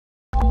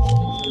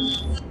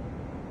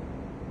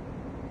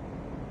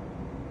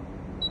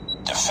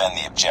Defend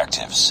the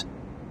objectives.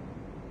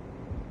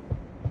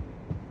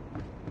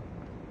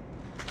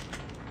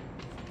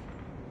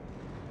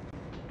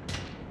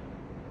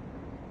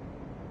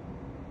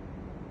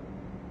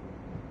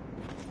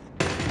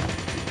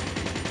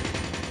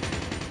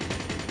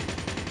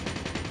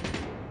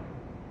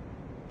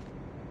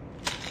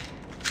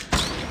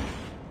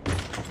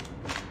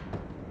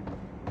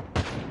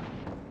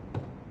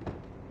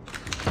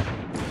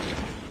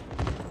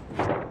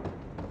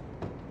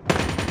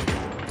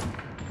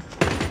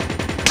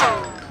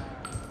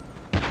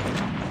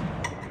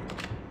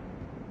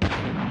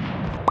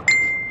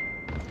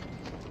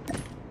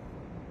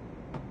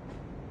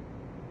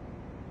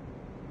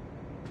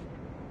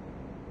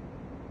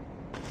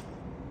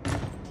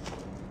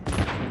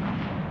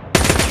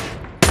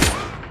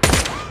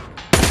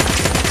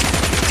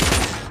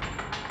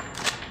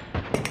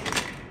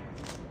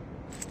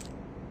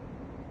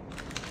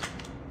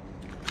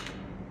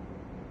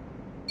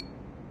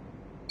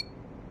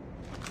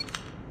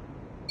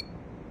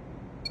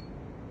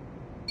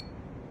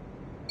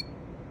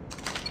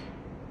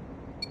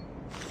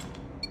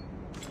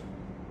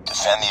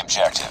 Defend the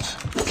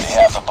objective. They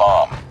have the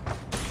bomb.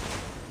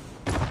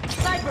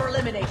 Sniper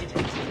eliminated.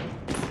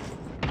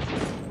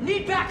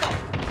 Need backup.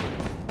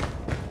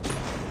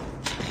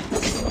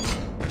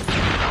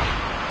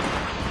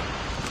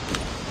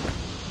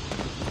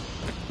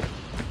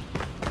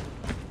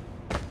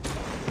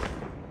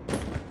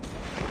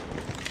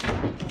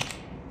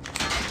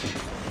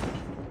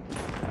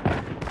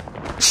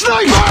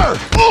 Sniper!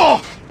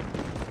 Oh!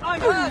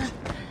 I'm hurt.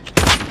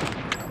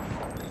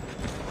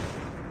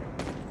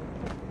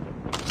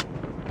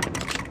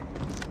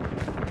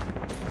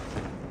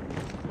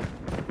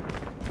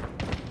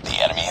 The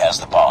enemy has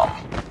the bomb.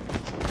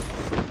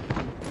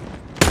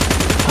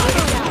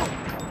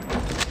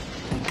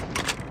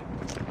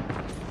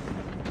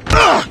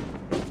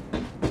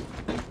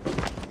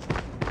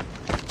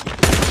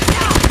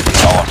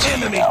 It's all up to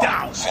you now.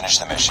 Down. Finish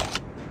the mission.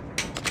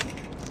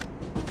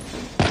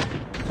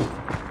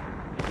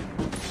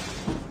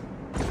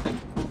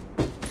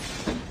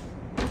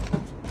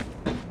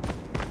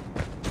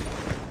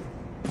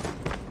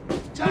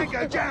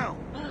 Tango down!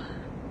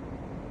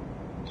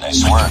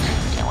 Nice work.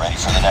 Get ready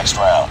for the next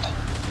round.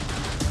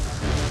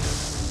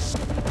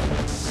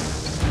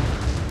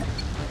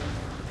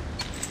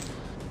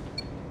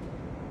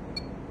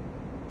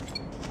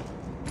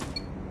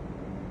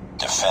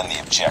 Defend the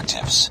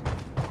objectives.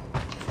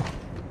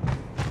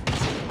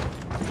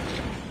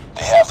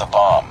 They have the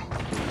bomb.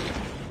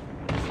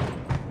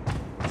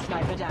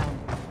 Sniper down.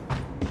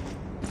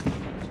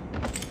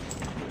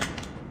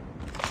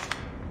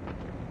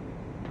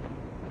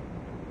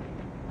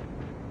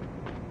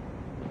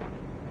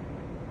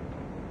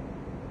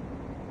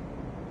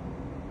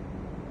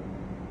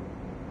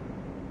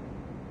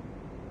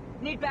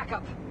 Need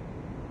backup.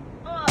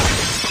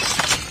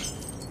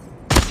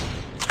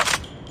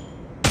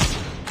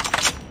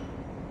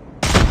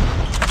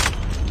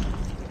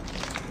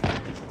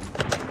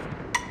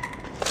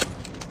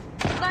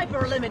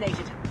 Sniper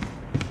eliminated.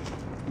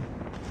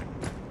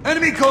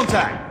 Enemy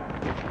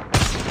contact!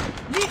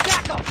 Need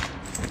backup.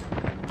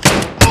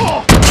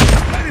 Oh!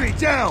 Enemy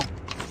down!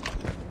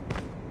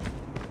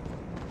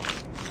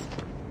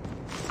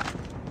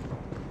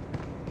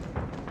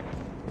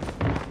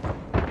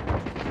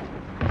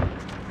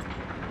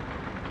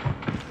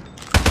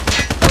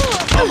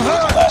 I'm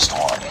hurt! Last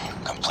one.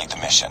 Complete the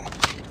mission.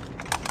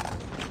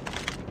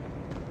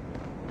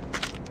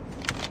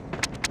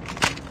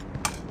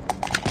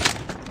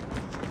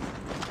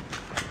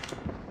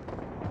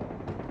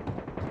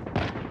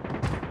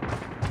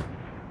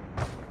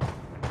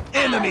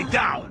 Enemy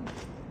down!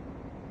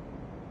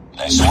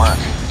 Nice work.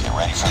 Get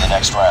ready for the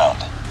next round.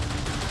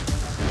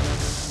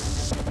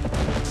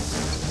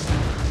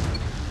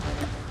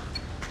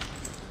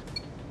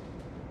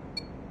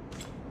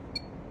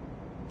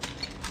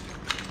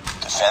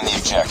 Defend the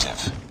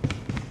objective.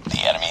 The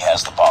enemy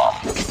has the bomb.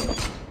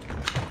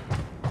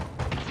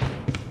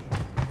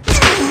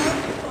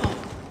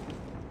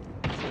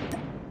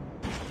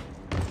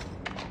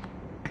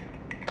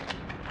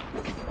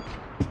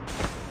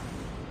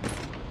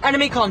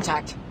 Enemy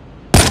contact.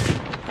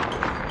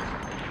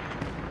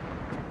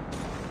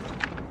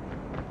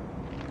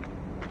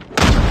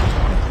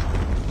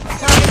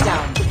 Target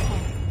down.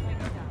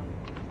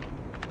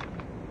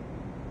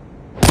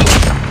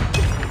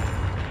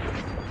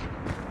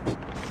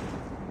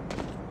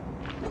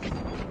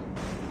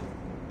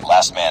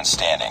 Last man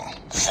standing.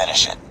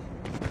 Finish it.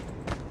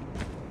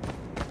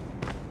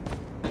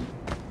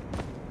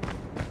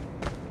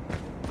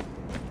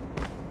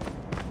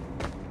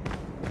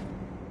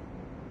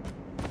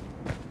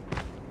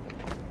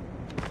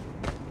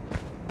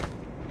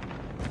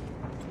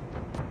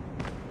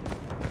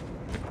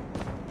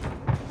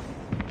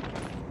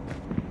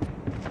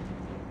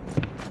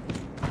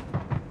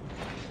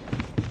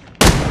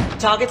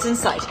 Targets in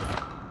sight.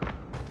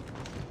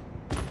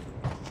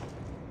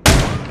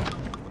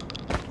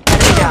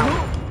 Enemy down.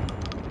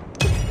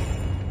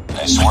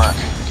 Nice work.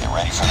 Get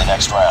ready for the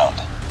next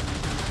round.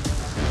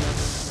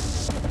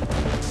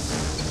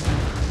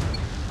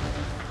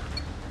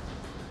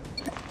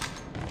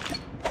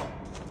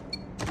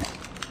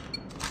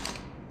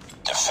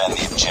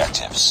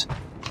 objectives.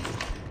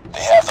 They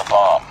have the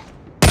bomb.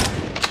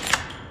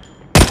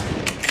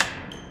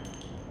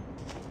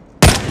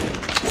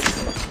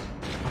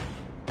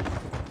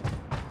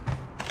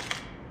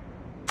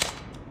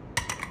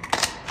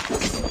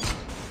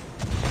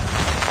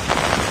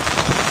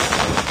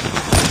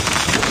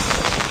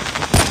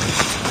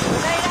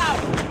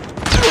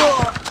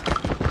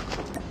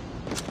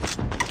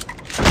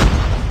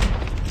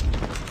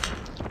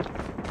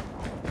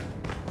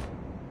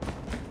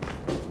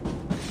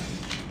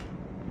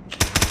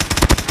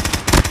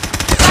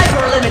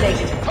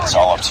 Eliminated. It's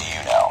all up to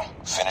you now.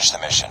 Finish the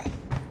mission.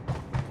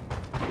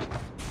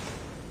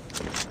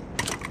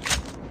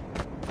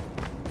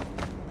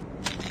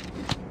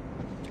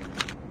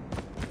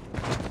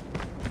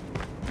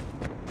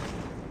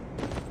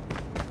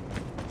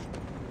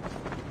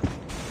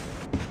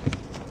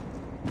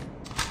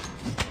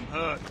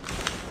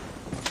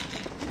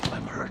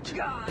 I'm hurt.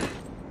 God.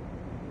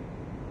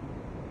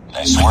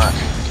 Nice work.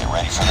 Get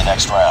ready for the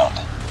next round.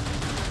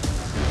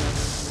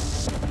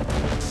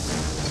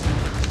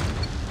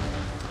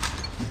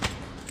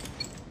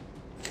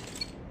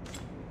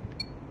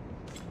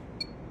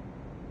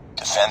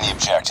 Defend the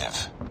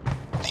objective.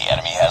 The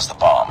enemy has the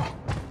bomb.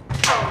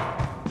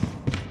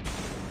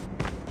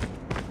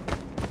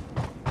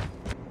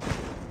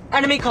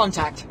 Enemy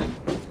contact.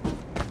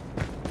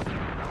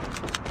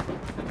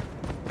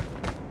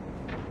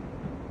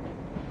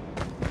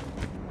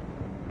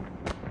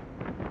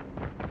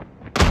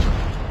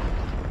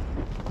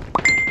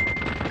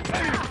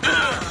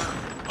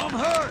 I'm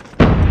hurt.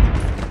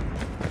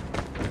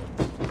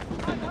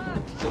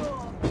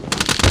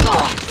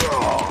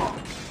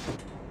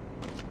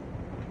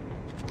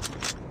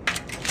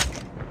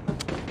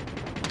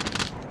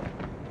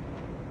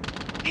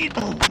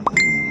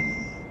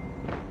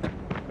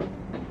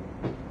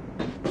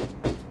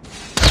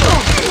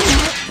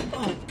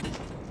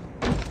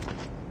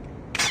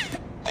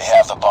 They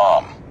have the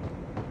bomb.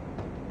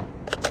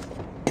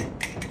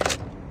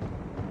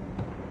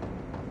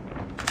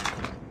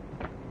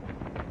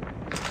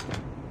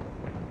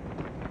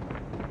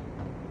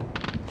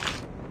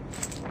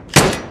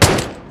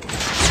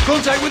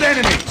 Contact with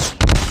enemies.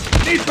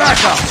 Need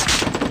backup.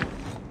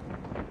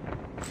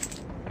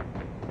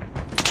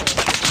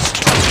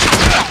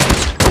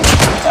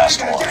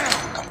 Last one.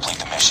 Complete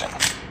the mission.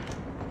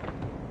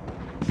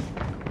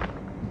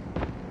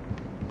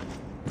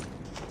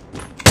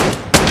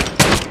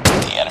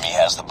 The enemy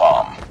has the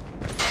bomb.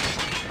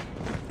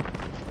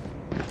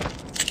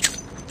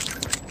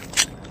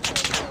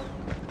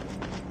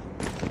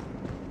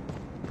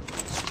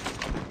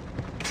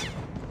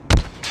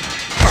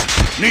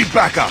 Need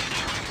backup.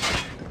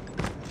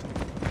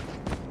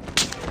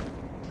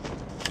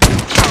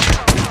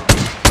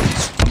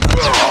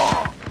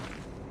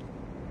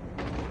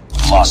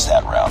 Lost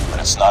that round, but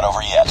it's not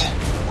over yet.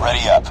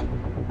 Ready up.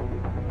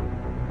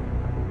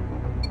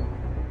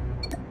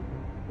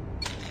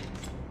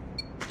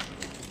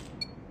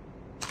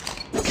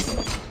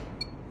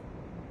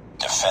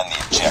 Defend the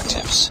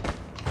objectives.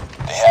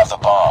 They have the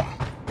bomb.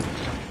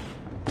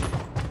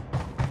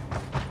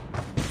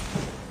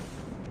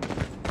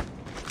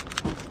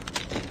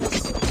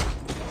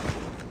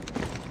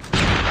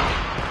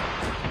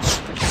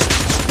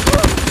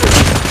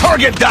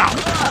 Target down.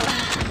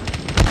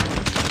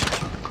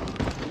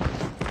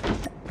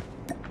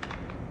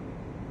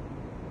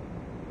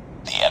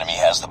 The enemy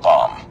has the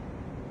bomb.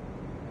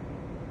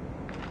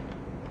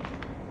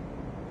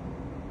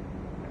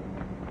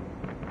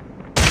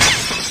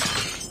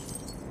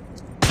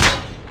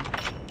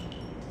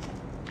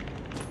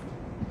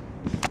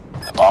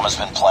 The bomb has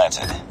been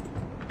planted.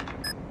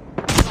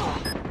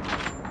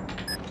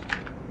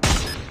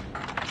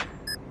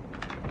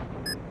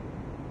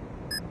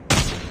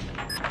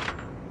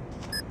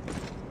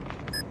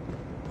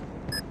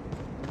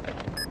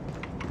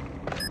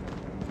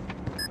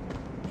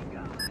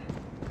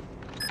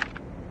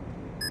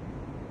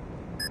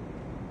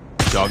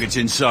 Target's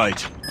in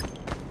sight.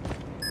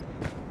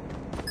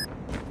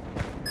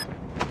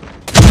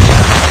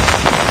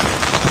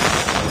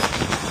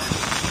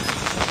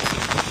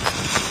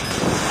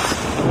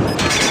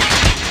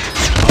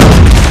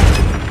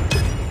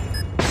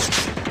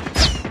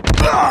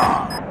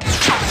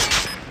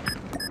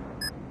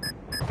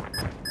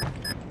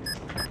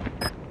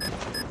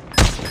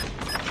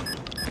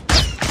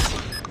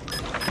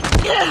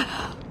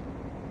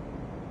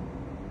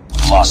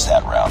 Lost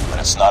that round, but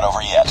it's not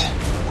over yet.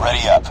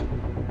 Ready up.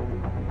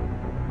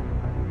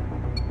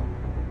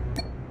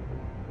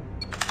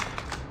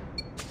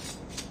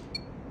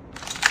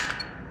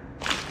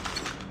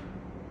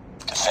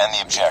 Defend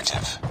the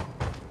objective.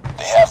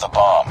 They have the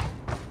bomb.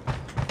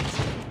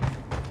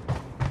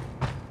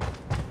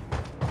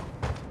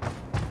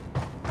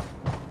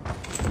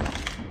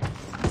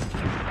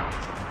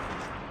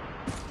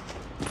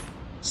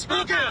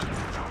 Spooky!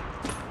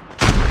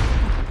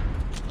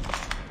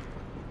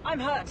 I'm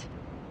hurt.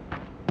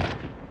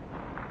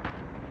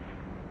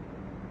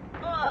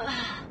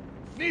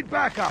 Need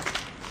backup.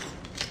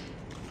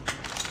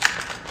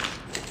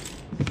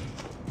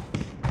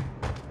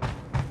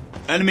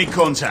 Enemy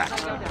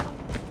contact.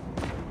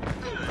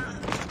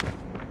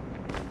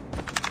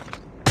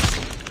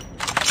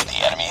 The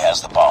enemy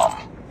has the bomb.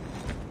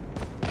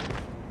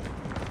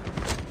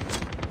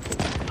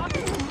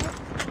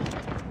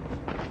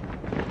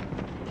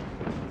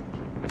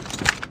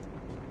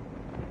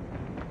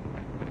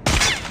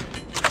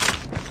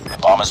 The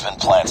bomb has been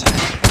planted.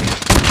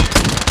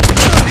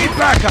 Need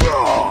backup.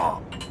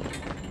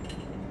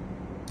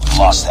 We've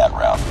lost that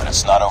round, but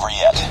it's not over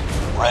yet.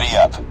 Ready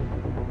up.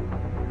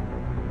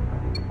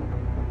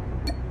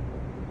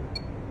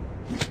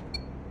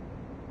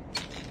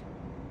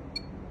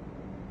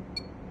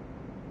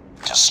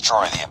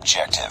 Destroy the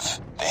objective.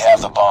 They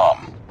have the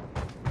bomb.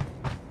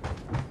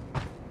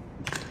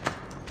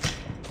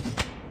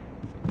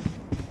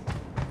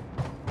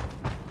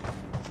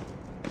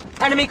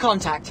 Enemy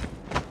contact.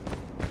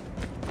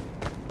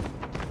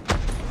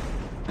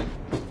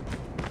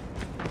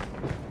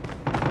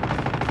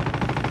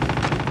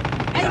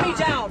 Enemy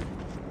down.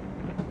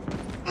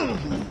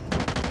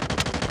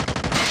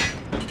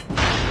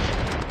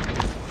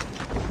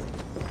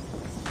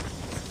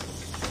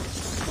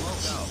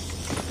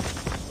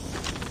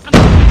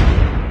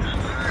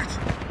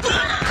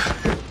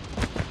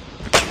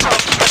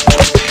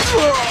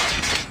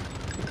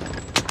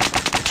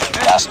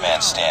 Last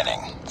man standing.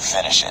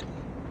 Finish it.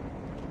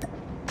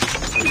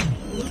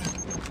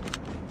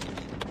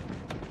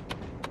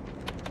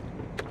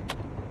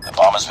 The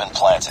bomb has been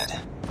planted.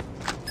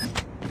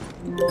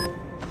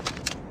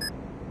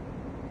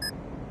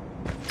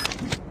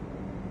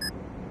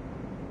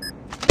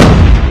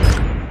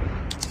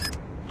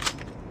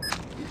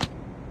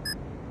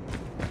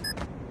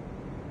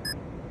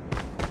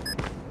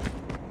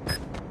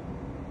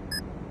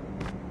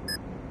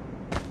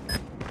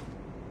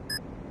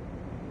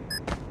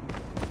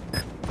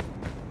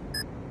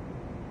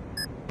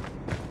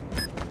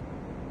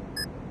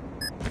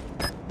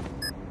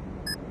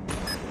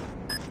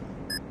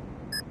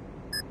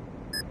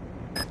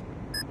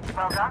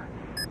 Well done.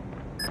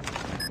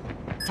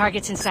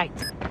 Target's in sight.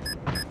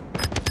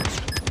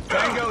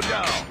 Tango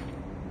down.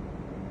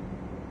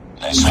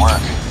 Nice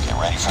work. Get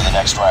ready for the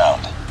next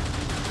round.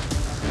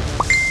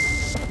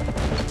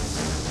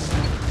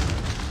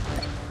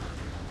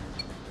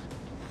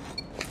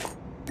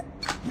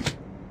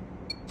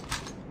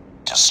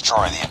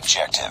 Destroy the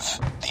objective.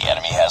 The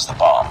enemy has the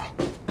bomb.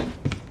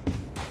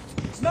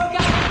 Smoke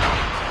out.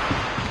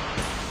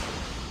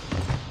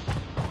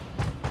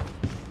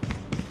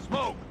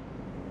 Smoke.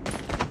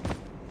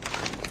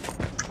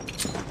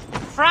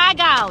 Frag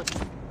out!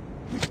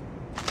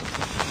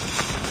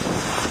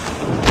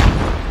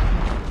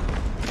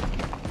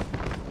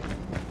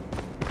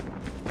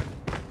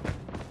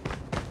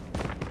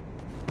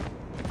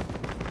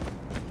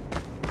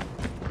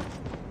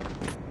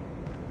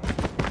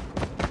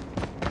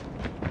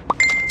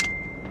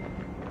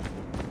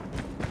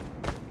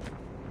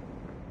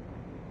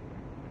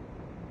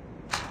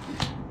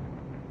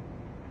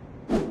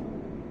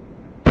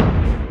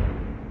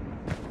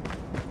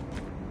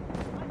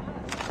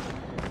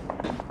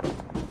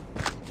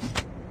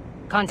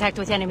 Contact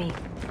with enemy.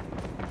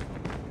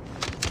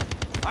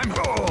 I'm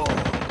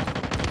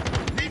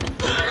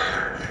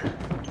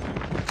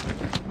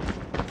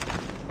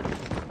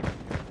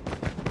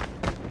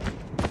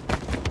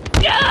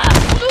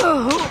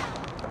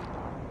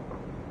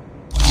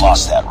We've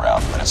lost that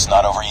round, but it's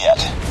not over yet.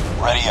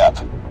 Ready up.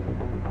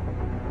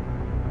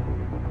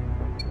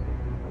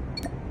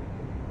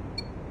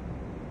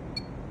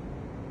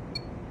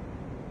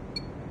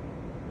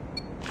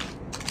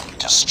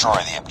 Destroy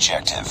the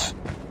objective.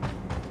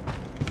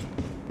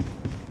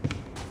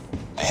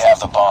 They have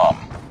the bomb.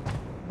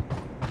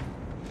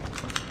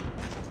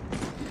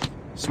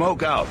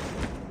 Smoke out.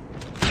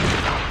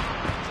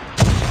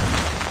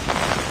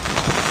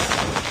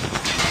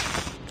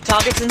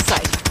 Target's in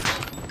sight.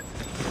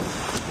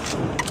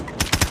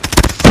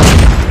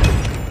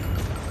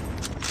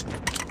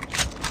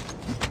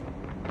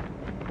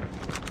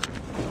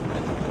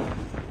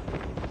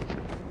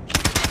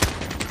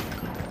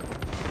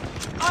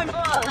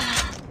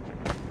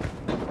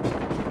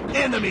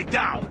 Enemy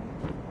down.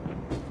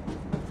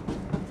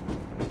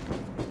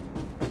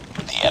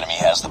 The enemy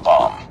has the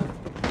bomb.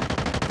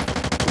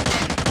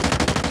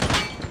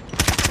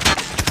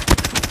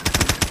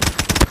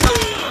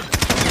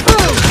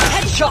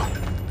 Headshot.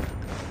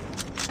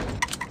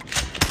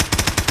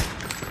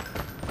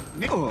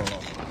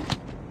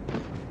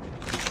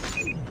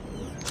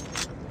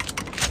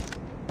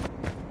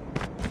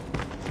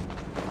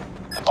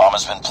 The bomb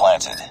has been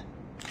planted.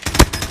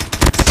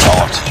 It's all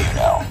up to you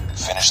now.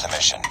 Finish the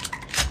mission.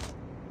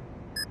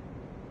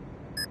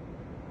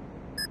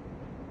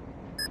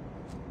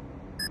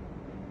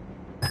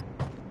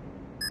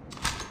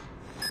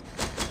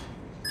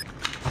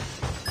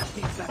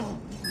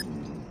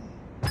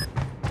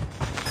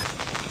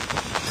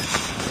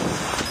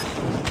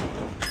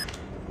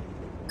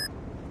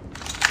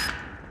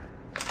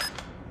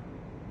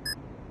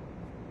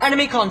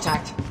 Enemy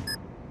contact.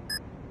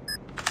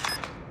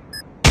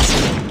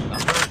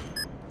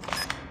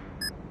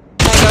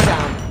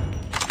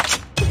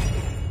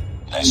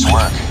 Nice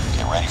work.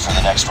 ready for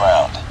the next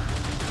round.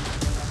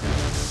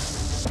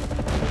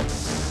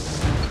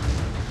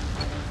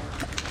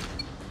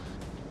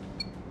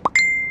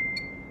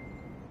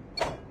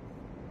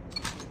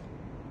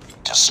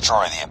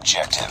 Destroy the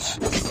objective.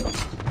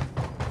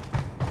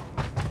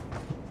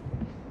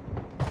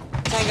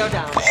 Tango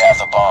down. They have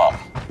the bomb.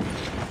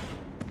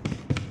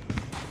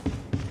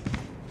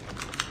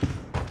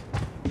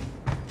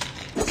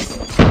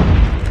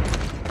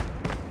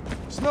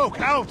 Smoke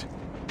out!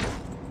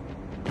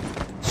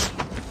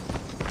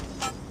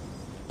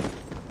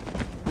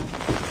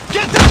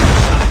 Get down!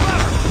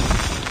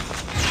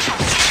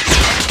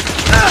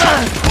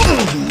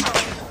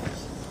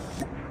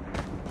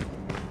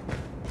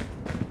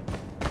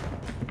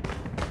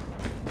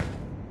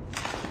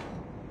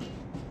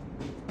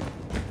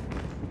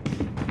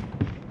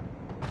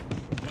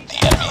 The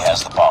enemy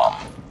has the bomb.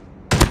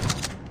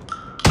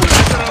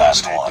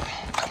 Last one.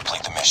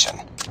 Complete the mission.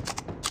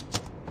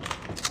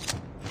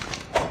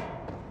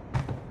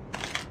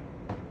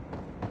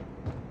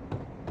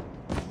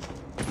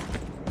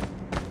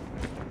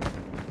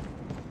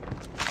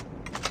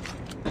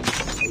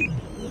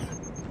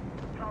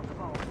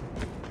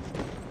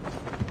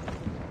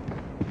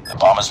 The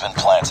bomb has been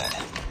planted.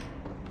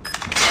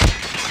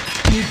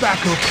 Need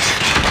backup.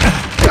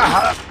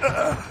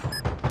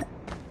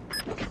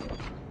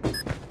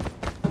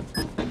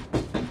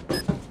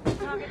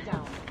 Target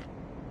down.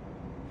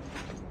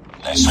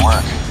 Nice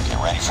work.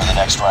 Get ready for the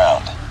next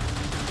round.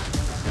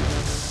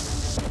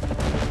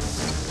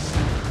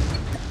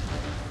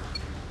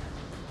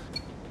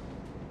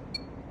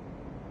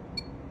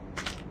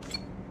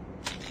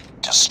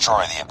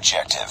 Destroy the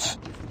objective.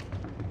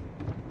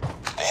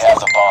 They have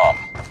the bomb.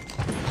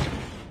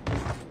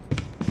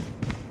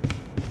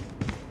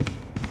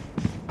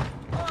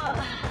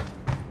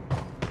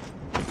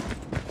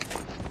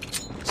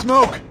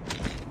 Smoke!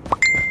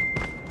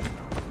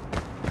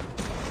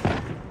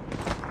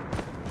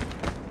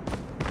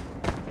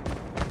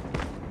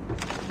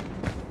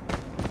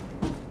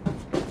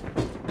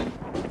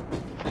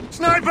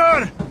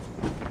 Sniper!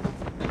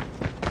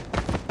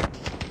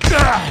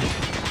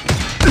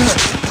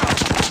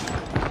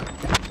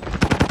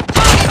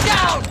 Target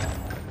down!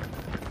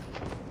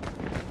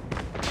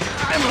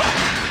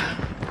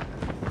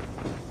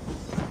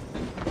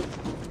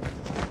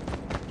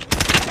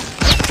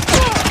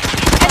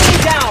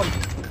 Enemy down!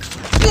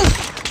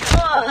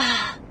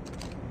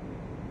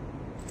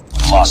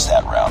 Lost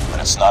that round, but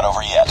it's not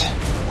over yet.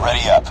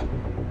 Ready up.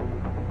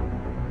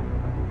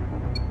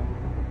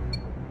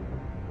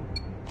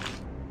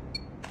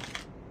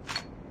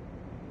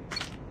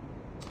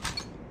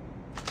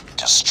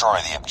 Destroy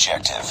the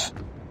objective.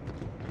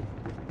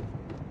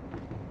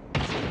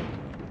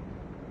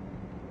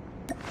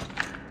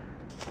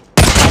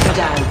 Tango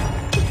down.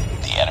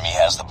 The enemy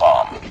has the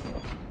bomb.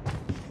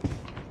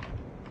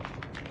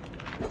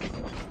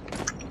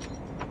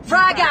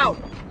 Frag out!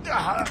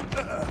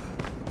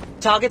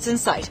 Targets in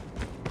sight.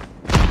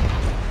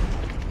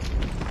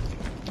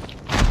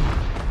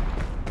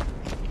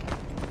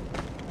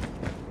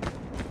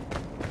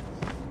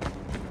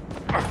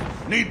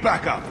 Need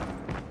backup.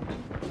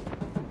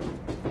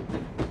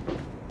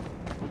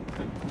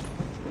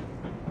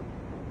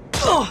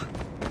 Oh,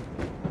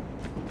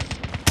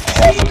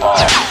 They have the bomb.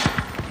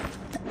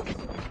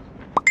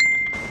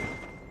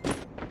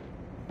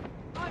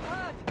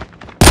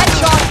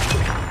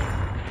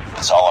 headshot!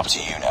 It's all up to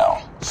you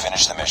now.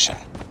 Finish the mission.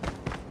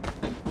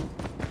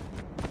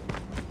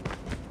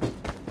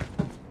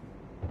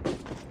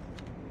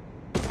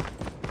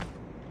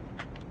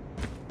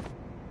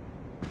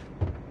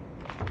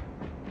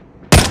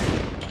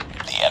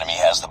 The enemy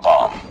has the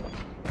bomb.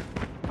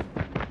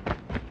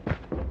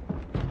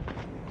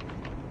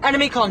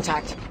 Enemy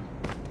contact.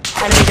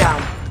 Enemy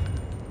down.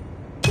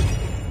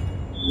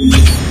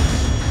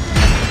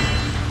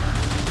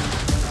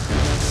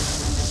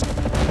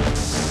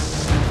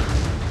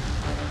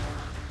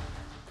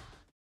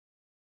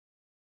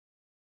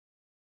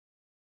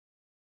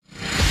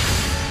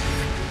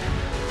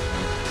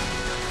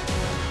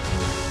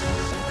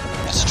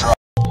 It's a draw.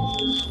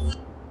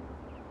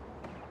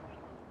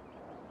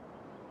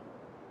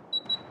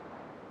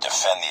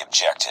 Defend the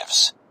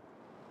objectives.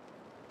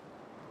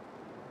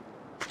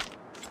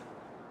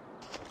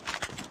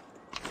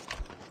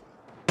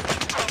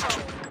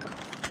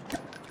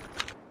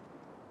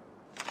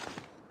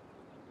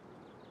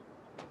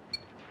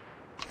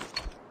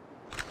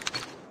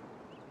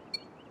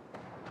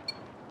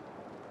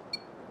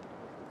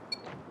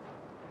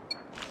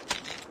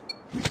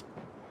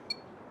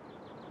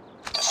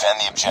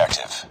 Defend the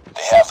objective.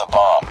 They have the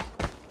bomb.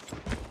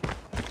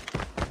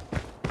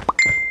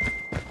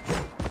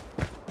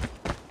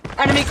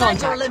 Enemy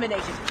contact.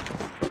 Eliminated.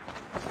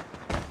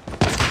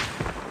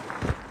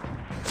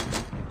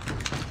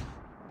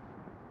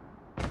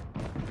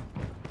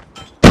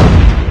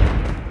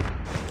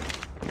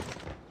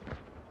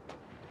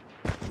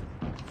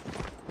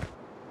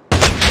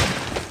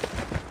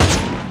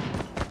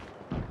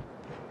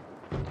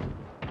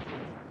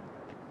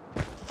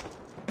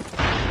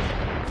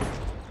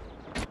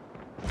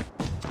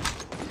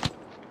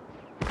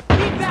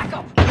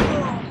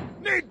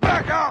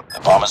 back up! The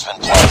bomb has been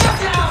planted.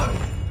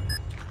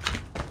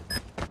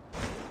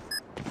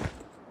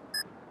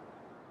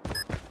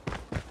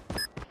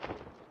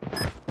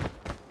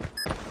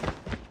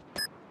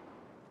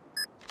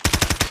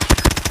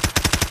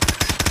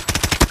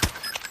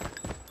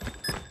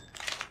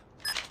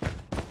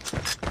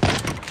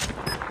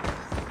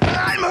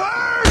 I'm hurt!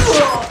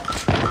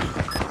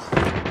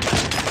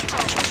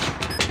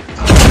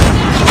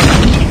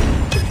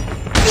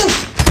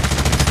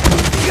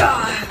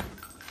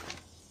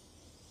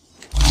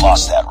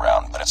 Lost that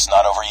round, but it's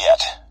not over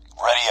yet.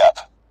 Ready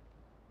up.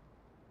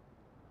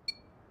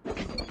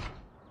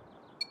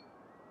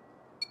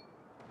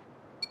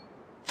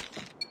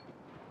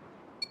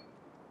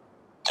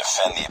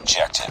 Defend the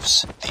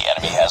objectives. The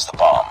enemy has the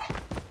bomb.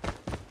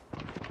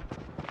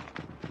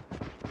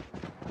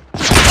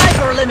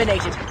 Sniper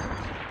eliminated.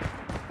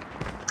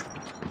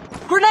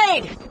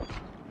 Grenade!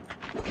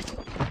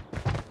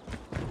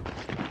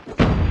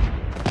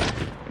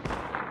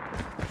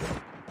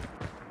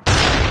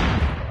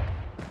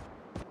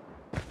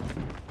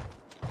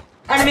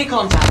 Enemy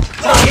contact.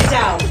 Target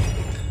down.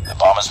 The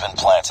bomb has been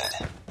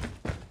planted.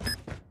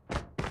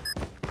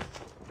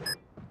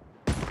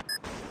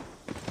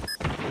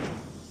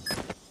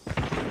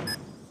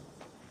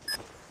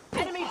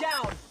 Enemy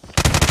down.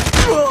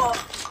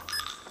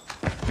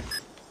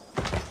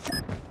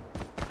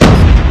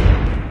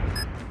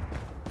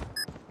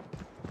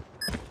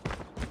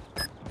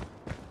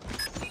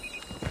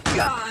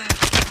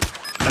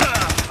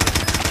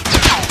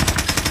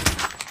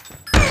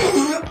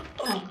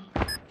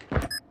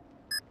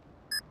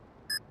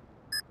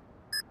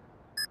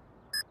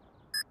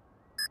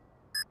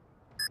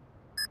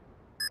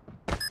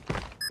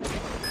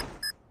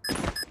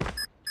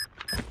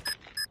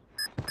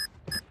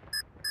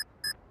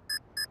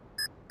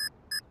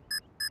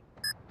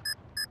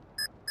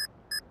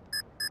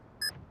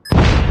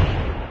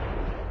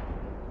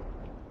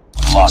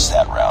 Lost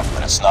that round,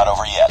 but it's not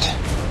over yet.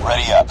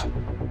 Ready up.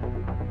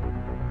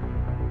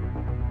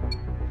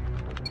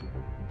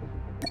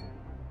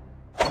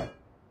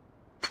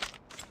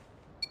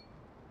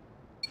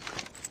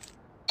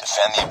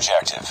 Defend the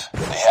objective.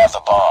 They have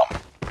the bomb.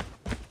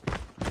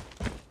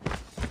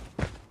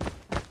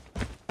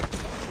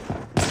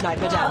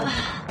 Sniper down.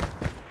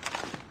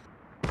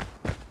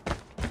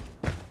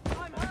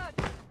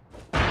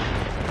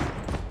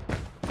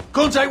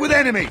 Contact with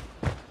enemy!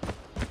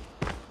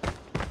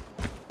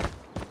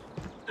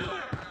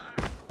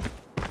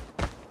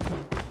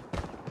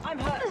 I'm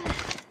hurt.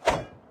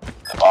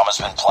 The bomb has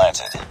been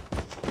planted.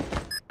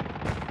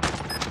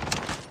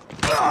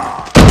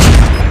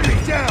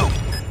 Enemy down!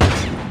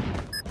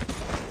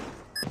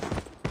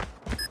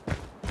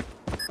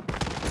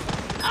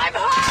 I'm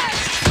hurt.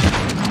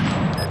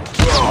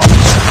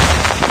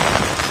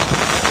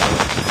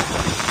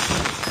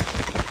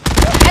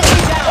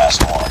 Enemy down.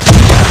 Last one.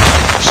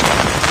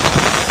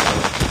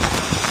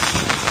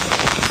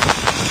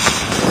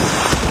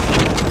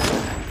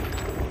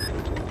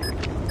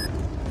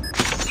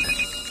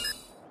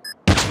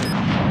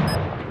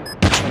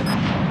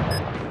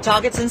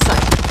 Targets in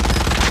sight.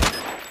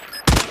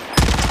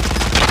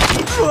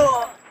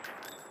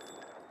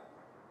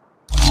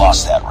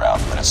 Lost that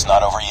round, but it's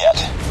not over yet.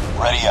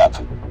 Ready up.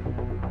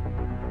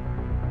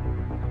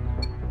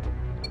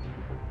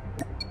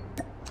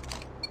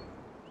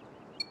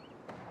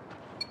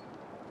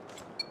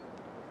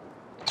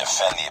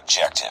 Defend the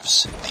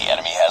objectives. The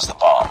enemy has the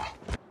bomb.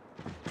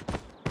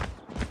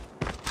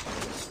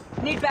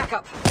 Need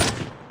backup.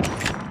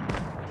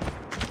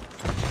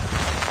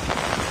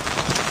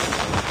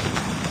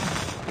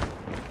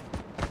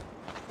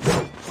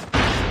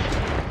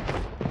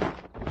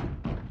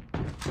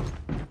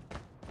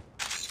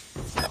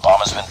 The bomb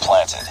has been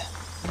planted.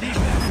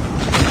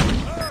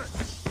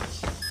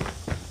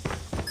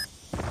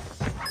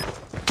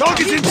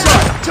 Target's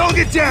inside!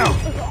 Target down!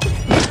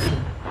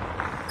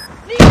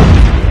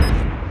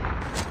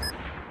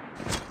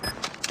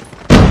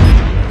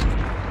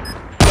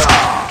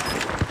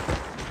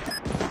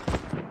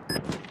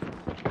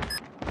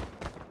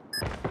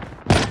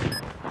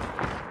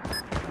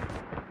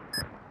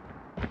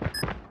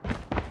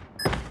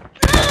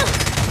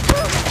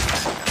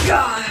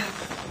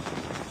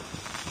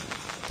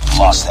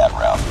 Lost that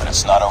round, but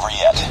it's not over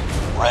yet.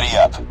 Ready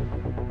up.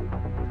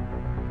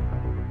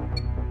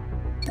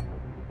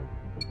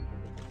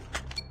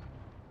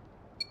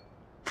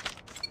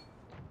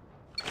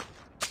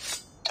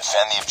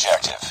 Defend the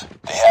objective.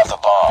 They have the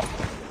bomb.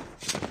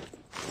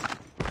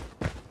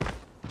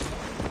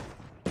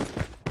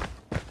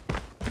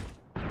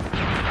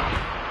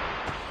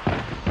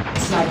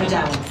 Sniper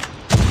down.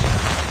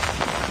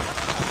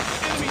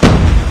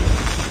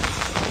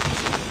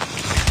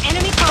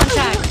 Enemy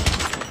contact.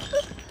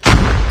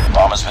 The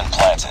bomb has been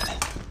planted.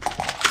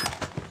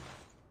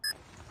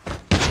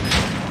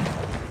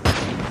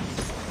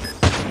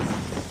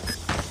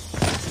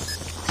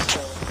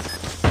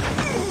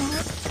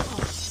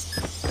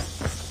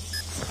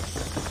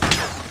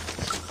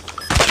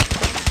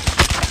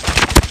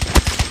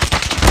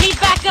 Need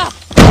backup.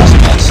 Last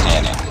man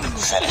standing.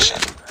 Finish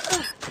it.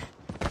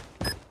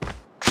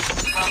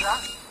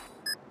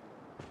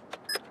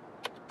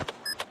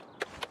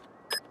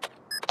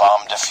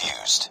 Bomb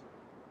defused.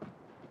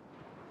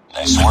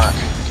 Nice work.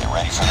 Get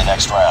ready for the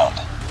next round.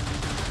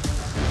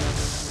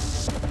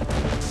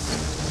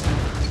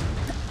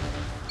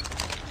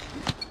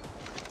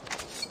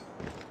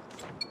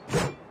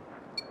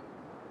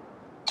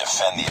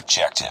 Defend the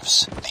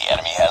objectives. The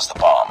enemy has the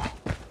bomb.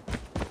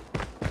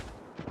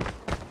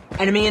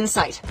 Enemy in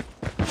sight.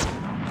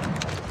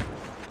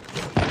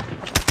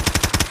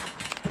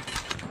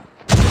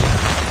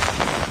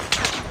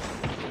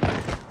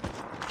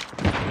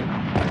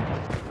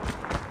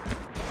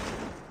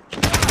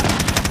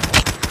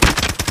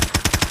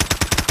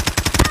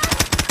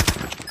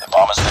 The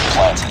bomb has been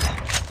planted.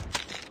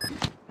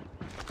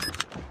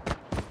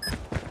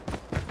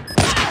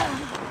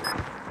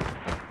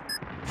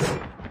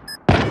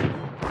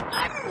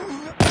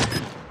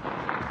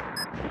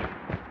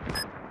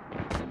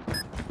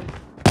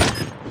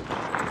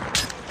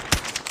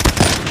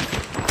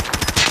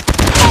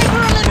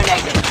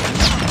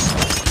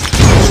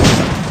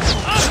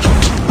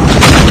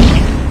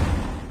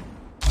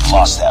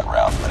 Lost that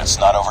round, but it's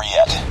not over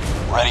yet.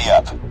 Ready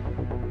up.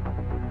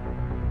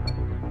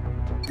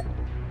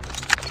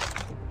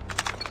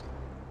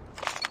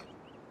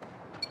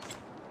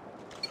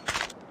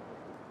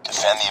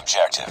 Defend the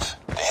objective.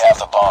 They have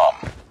the bomb.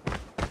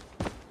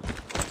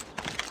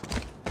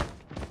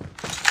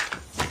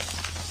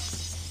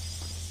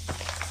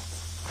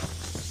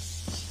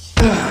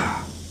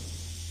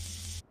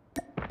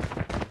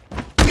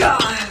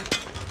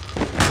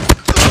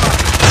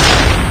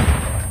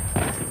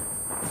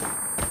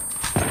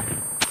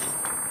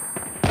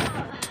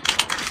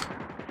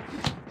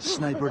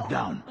 Sniper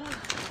down.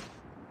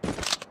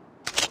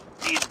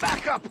 Need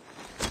backup!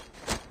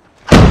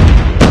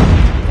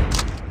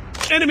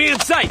 Enemy in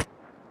sight!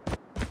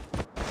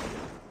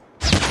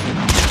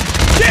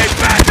 Need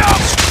backup!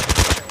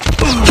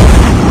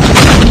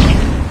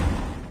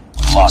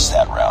 Lost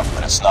that round,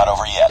 but it's not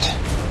over yet.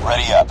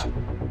 Ready up.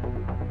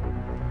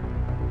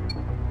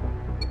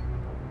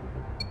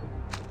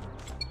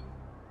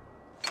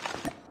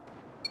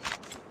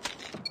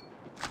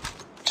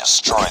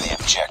 Destroy the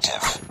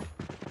objective.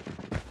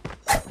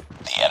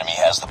 The enemy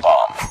has the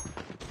bomb.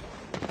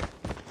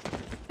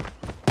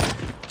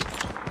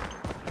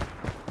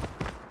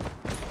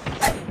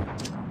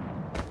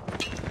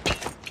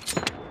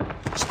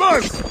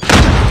 Smoke!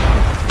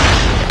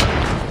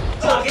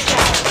 Target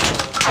down.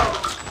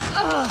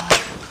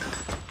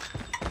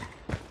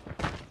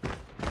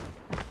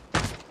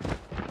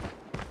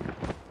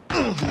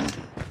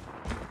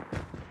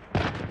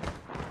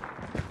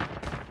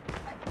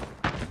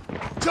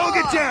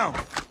 Target down!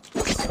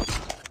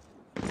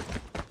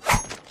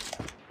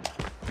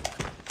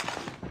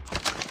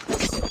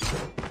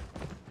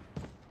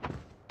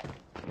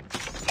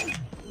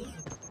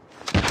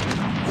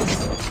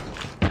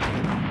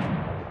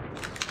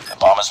 The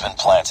bomb has been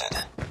planted.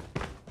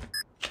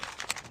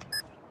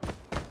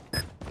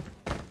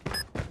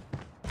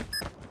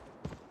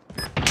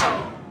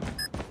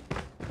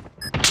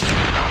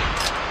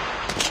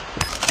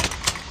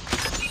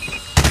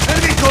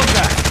 Enemy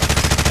contact!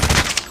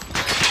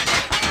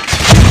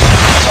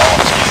 It's all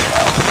up to you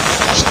now.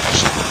 Finish the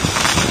mission.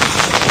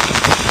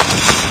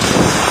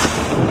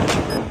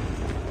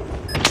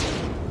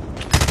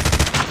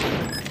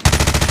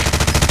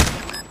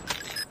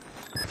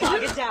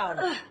 Target down.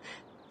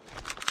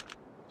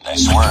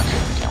 Nice work.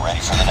 Get ready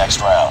for the next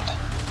round.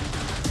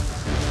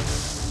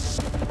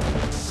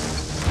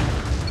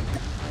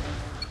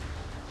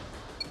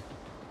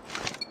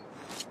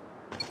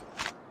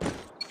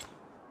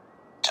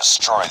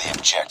 Destroy the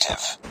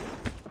objective.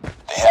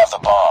 They have the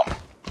bomb.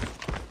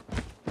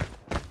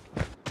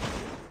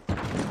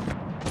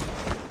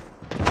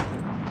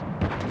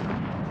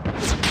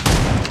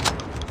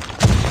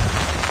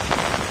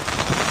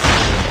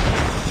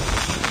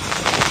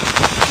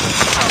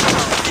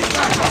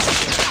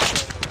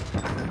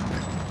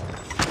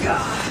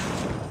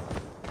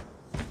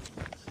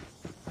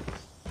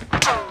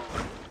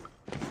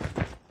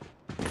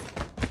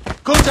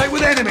 Contact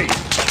with enemy!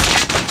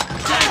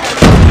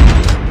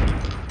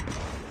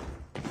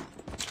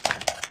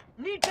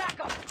 Need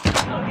backup.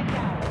 Target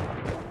down.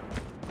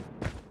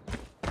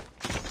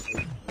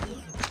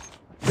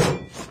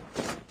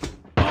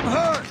 I'm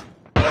hurt!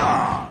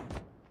 Ah!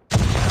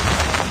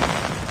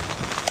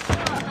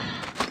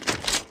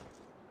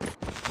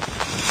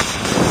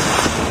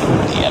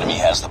 The enemy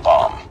has the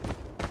bomb.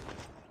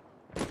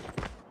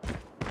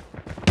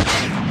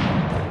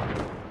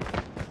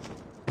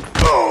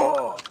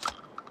 Oh!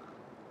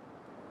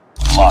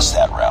 Lost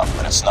that round,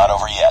 but it's not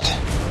over yet.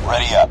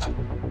 Ready up.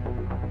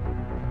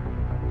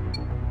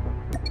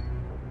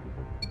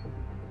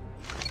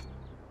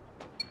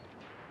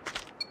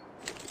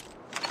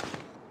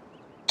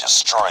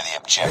 Destroy the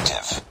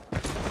objective.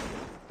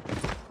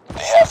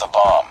 They have the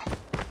bomb.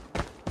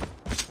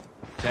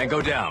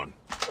 Tango down.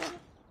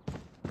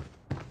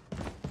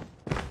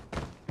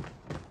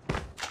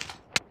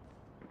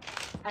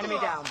 Enemy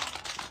down.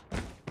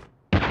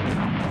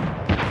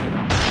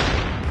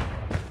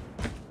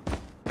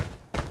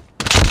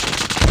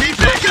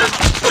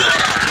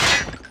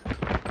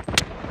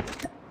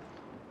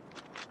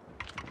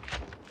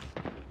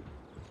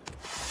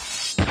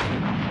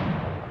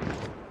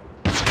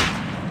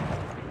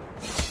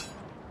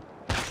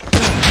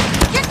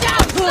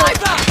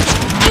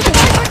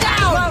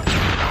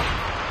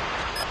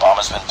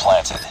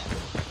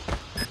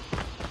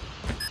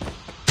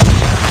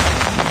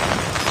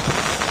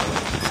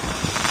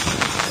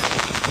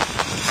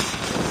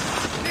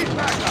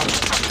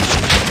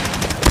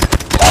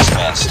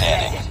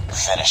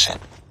 Finish it.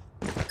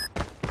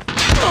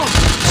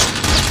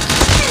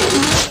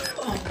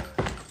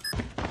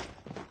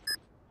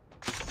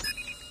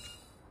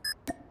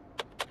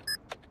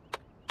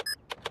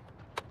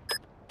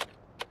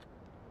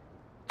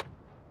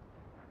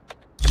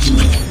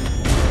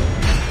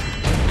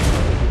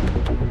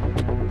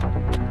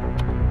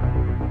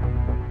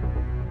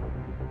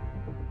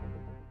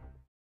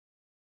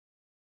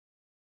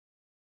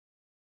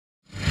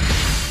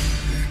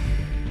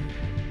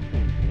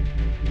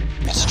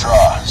 It's a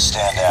draw.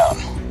 Stand down.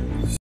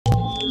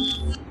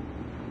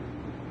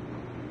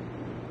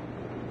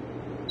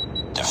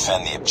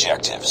 Defend the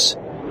objectives.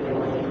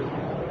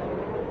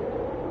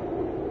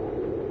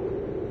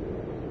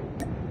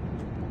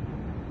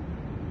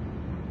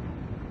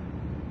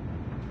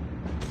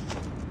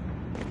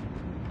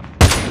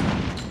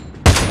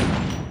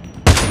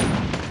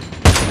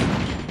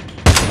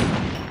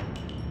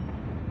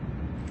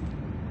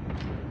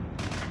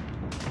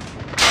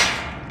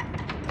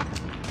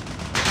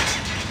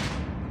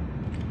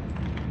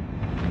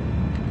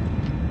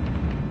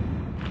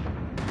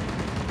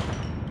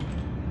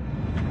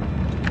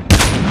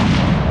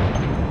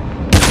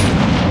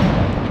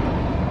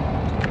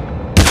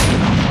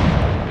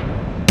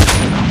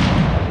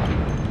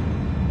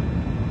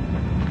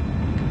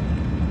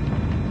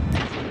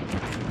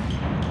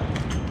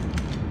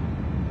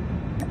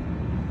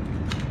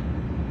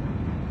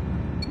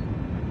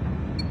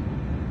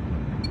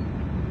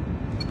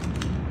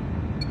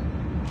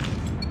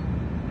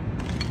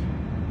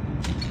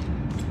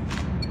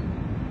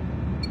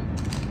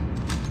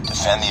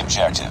 Defend the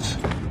objective.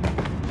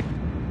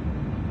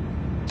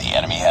 The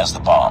enemy has the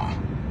bomb.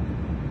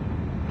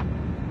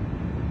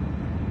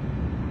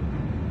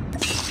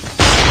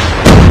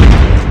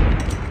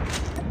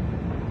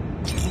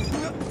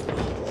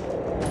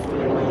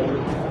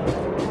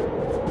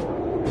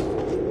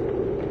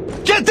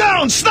 Get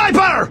down,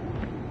 sniper!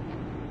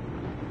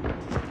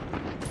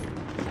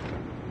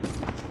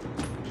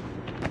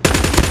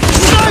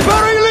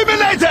 Sniper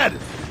eliminated!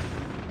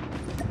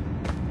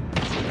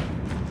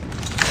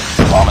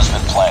 Bomb has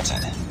been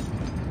planted.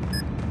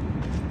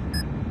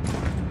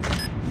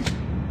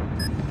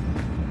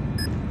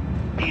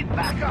 Need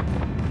backup!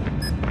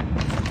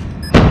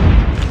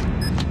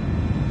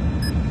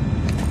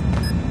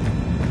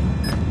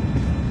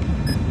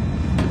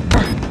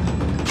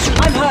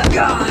 I'm hurt.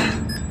 God.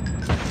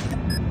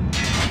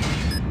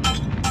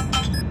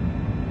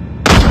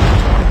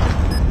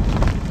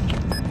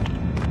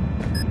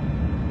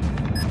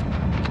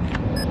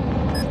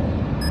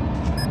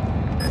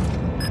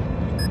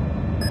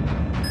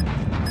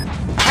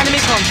 Enemy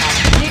contact.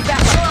 Need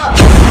backup.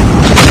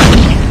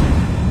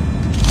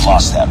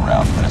 Lost that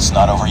round, but it's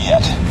not over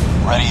yet.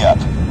 Ready up.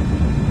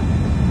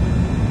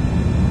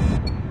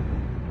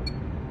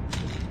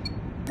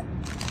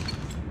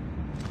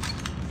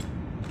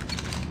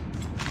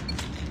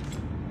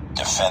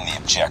 Defend the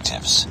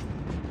objectives.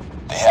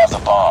 They have the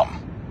bomb.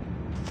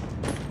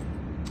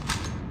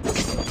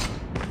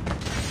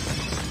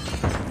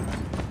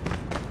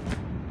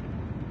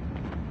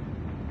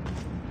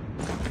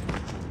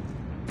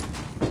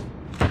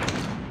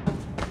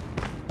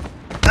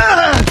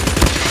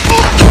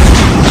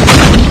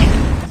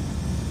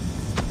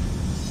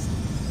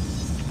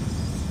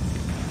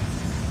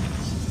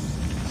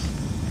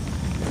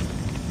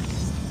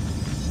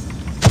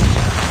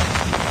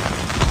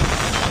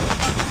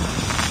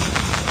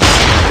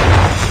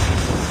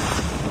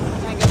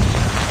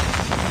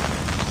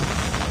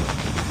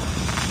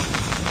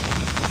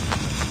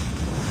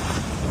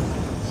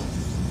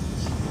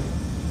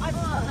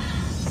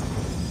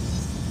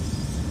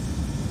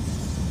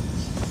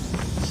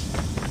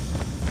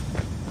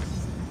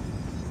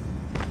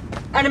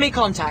 Enemy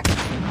contact.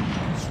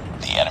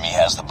 The enemy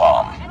has the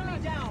bomb. Enemy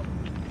down.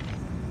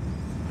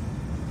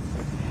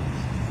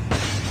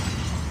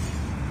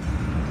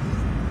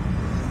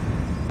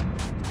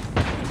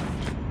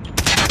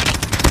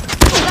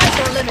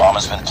 Bomb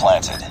has been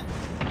planted.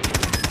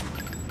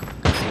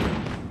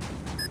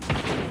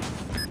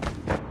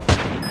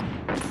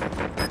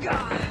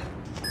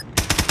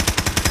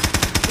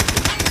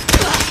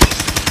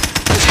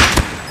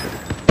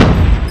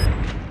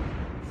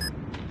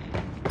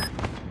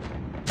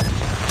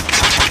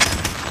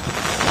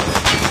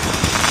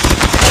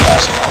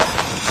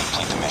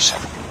 Complete the mission.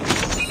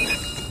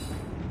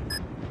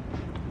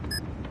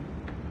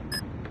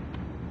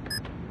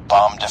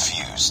 Bomb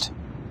defused.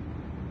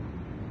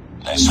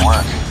 Nice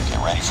work. Get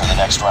ready for the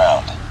next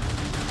round.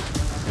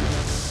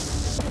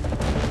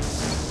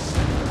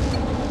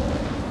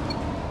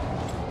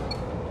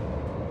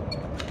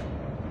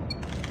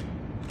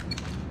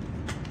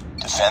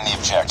 Defend the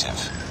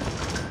objective.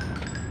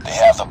 They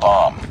have the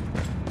bomb.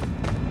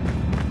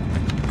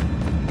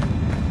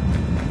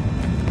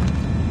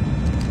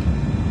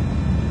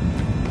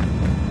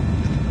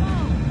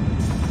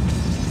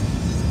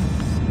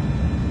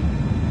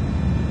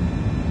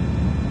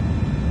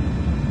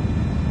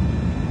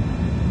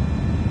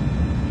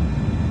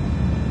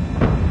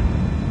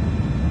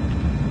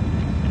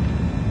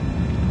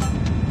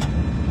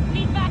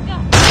 Need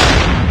backup.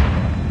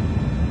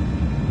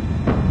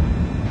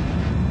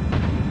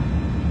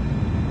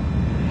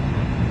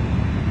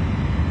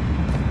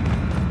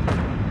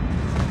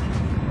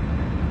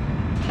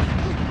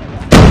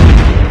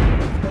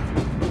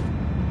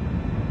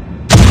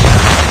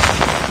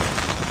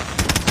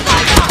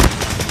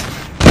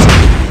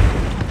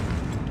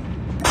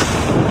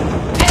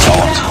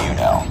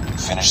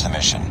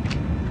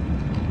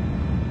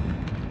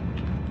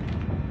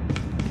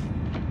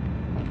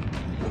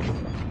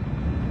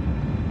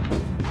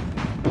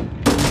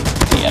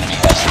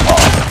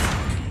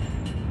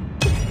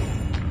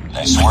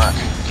 Nice work.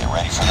 Get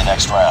ready for the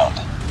next round.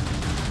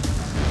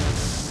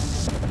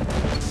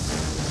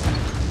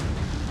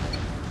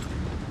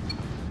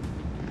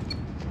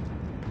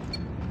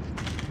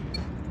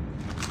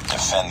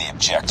 Defend the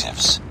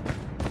objectives.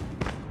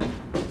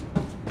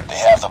 They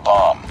have the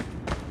bomb.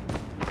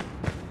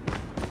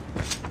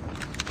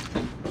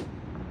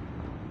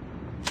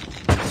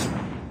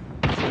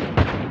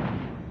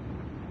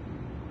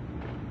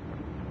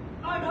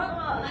 I'm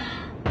hurt.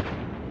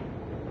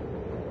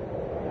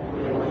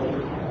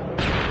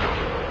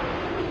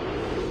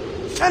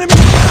 Enemy!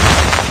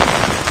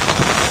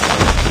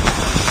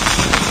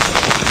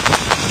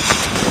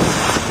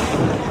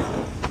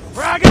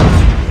 Frag it!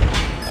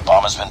 The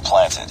bomb has been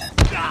planted.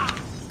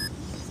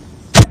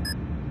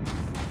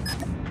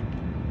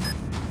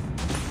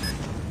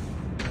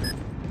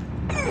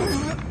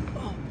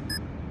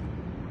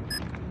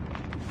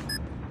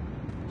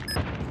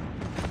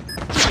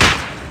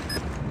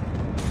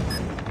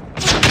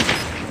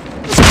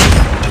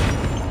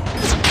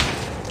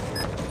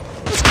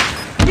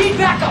 Need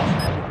backup.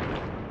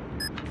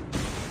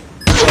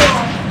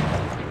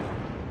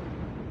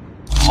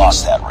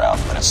 Lost that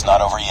round, but it's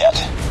not over yet.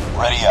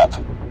 Ready up.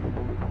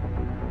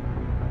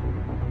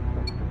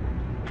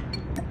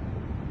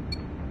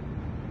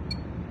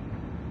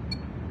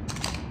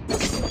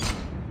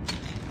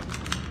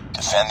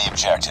 Defend the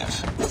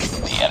objective.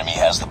 The enemy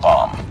has the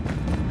bomb.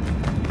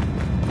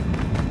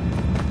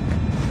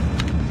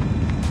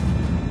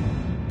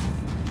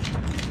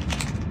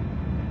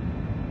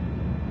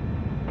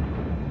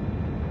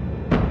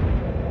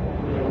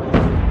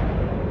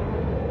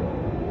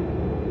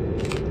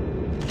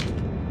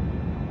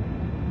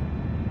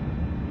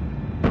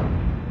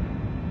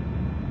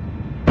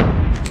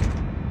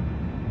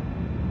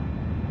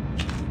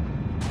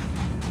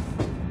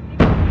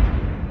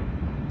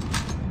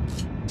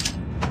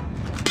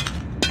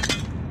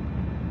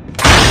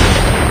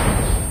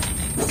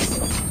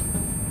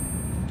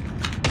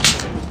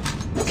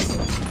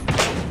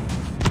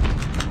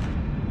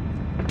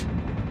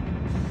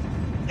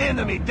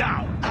 Enemy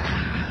down!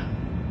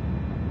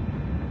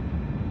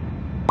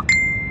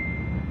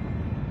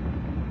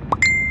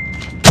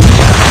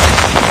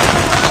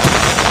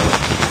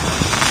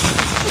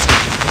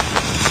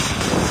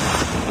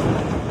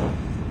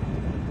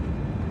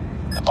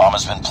 The bomb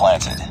has been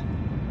planted.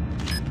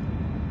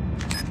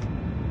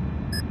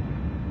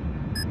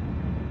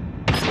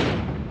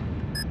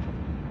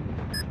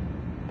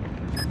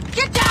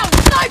 Get down,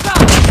 sniper!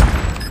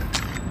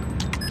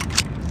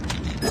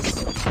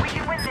 We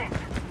can win this.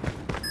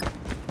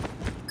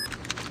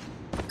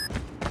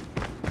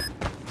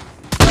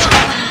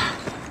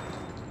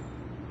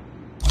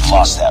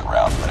 Lost that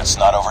round, but it's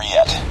not over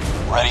yet.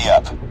 Ready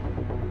up.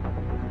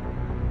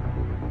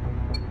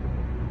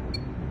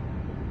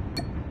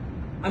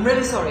 I'm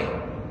really sorry.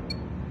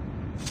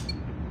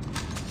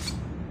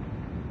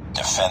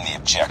 Defend the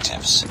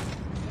objectives.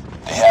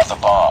 They have the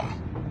bomb.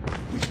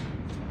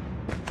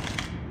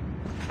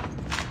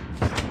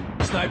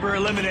 Sniper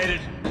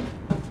eliminated.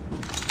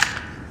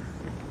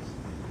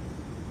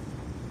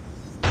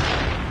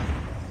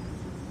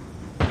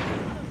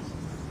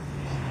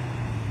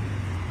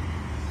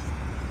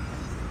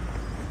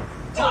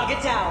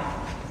 Target down.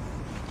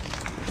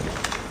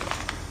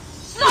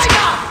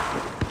 Sniper!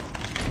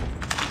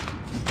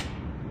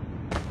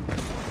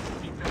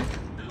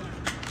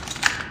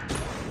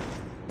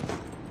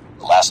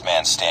 Last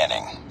man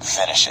standing.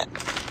 Finish it.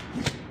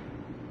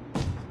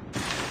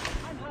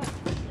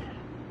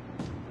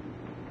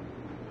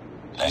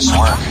 Nice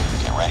work.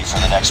 Get ready for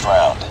the next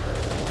round.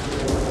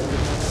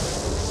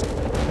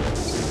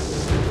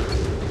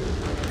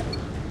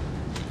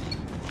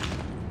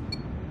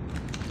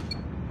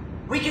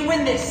 We can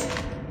win this.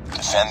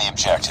 Defend the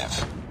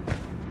objective.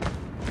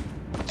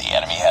 The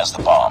enemy has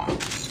the bomb.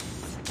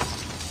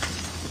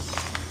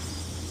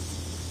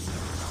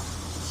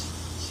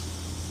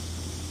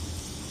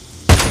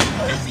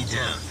 Enemy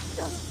down.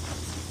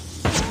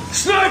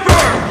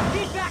 Sniper!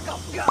 Need backup.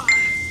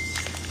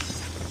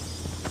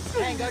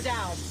 Tango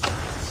down.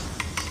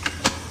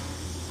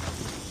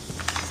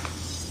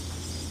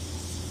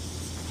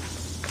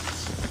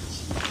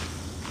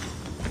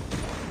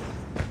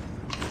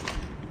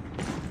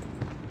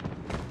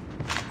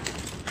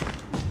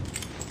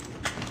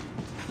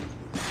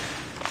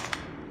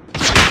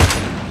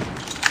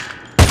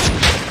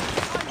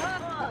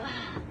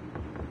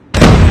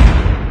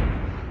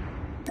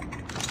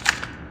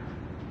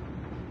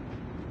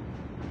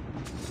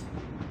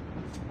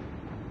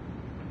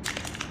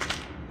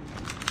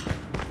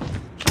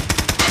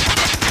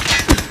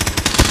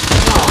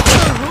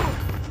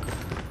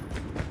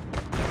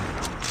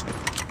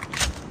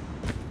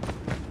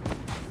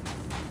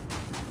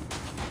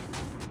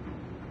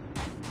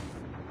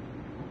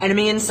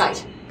 Enemy in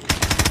sight.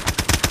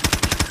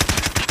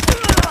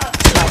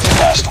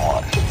 Last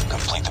one.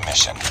 Complete the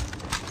mission.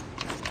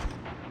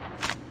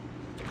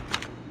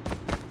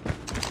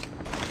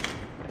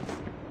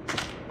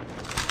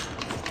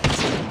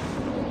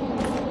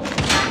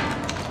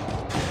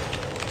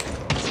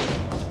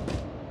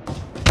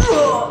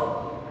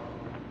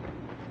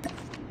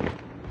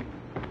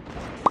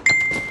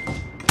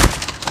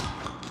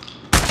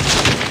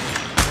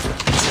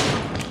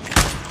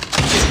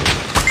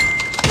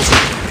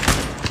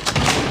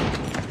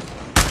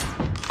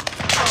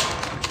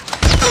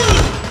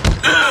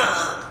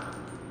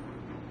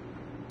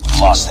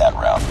 Lost that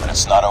round, but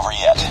it's not over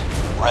yet.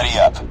 Ready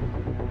up.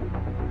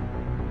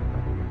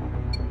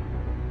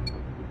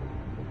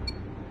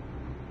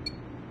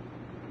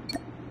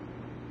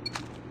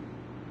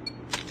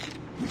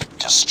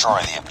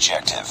 Destroy the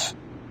objective.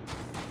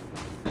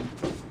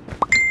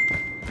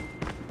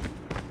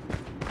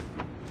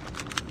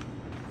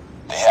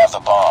 They have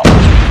the bomb.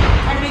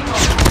 Enemy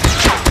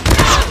contact.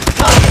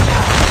 Target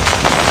down.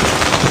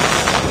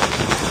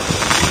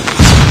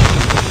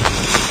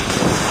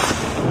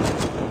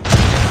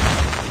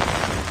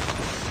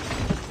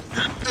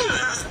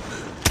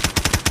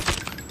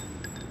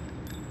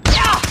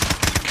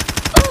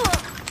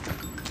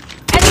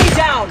 Enemy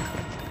down.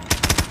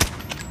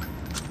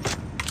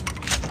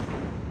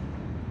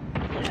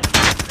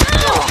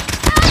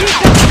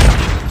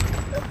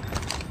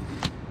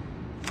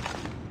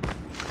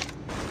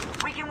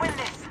 We can win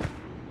this.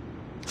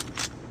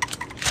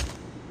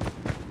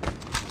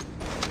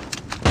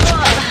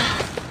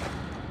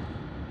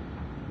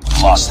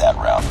 Lost that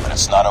round, but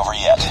it's not over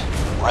yet.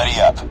 Ready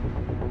up.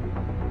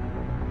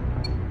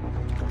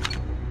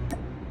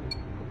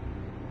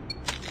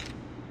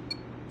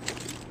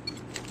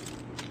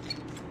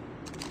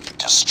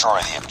 Destroy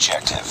the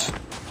objective.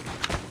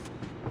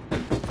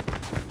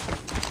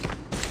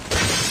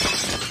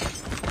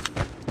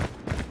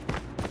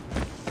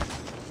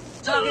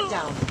 Target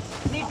down.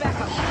 Need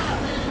backup.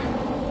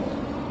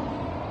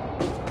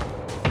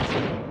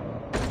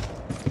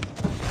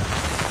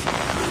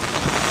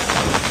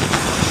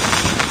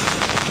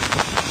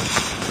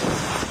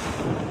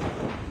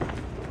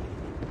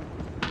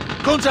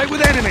 Contact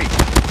with enemy!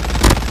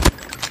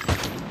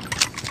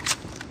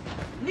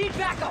 Need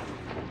backup.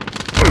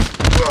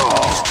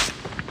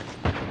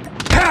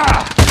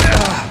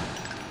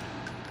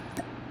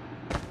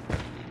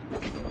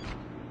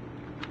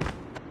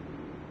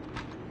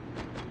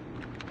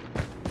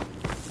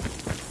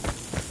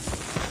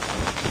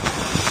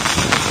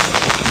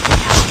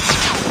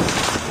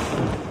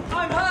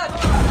 I'm hurt.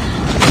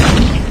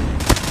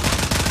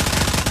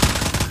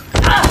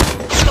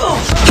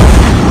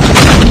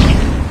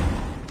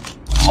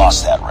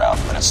 Lost that round,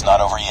 but it's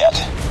not over yet.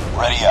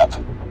 Ready up.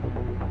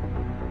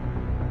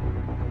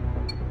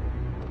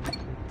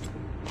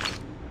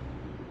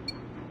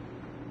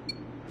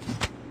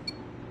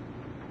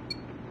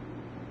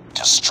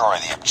 Destroy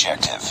the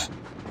objective.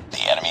 The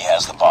enemy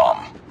has the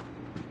bomb.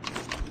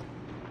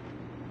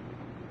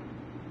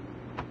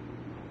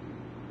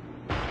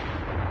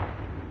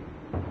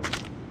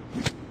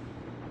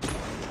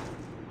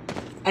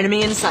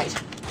 Enemy in sight.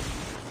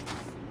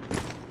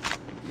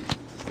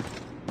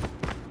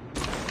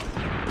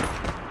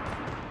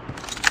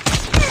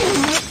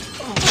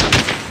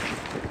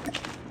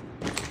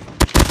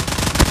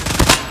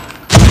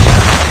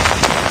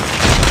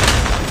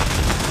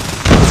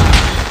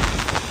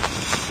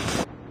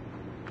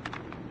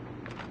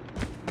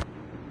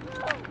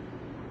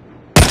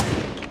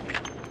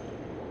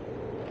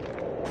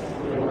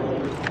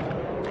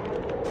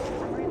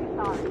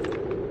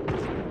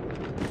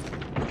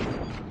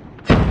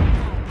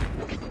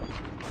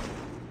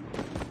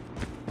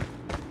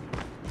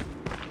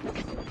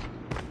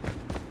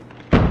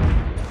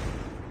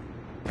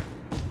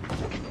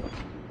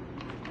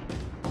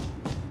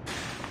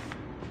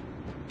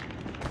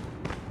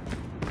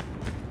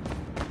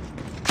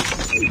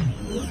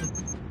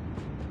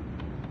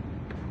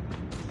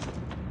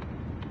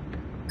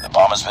 The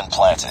bomb has been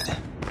planted.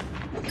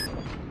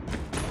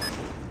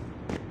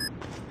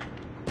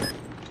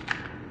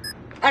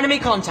 Enemy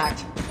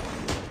contact.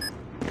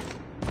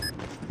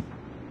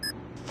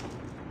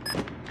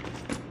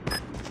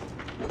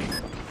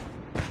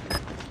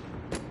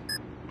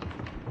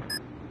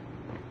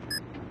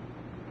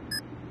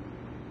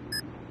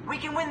 We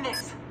can win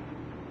this.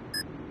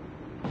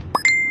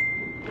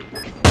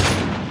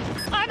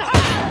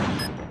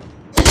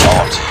 It's all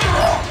up to you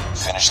now.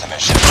 Finish the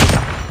mission.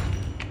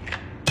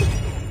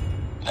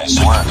 Nice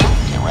work.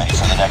 Get ready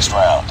for the next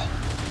round.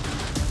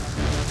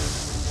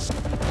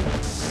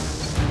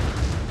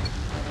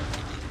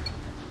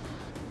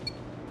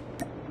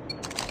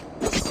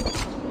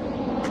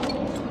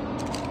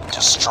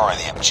 Destroy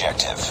the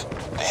objective.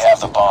 They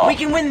have the bomb. We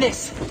can win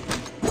this.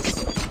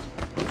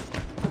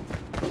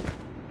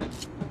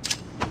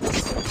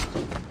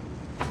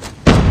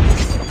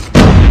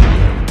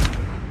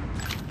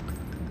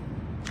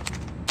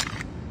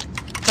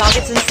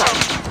 Targets in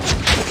sight.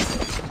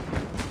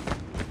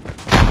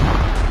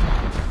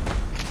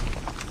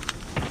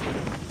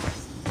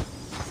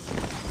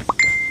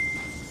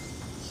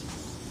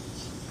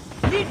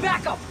 Need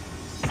backup.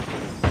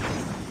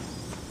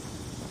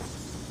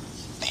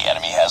 The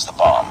enemy has the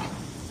bomb.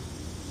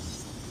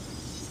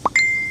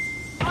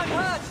 I'm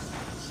hurt.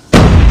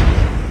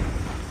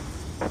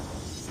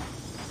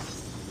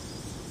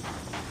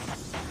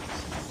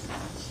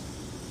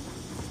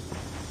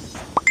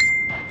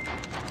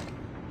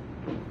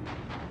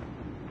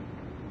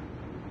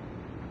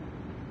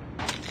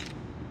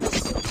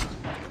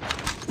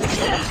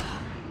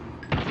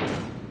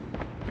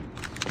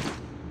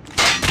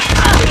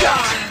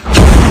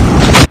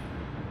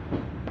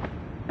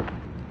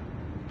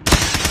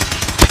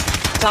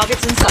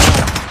 Targets in sight.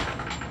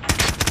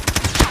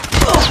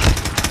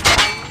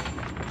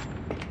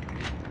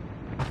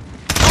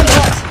 I'm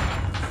hurt.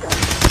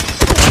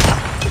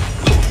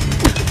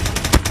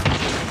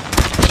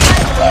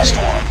 Last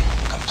one.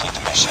 Complete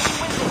the mission.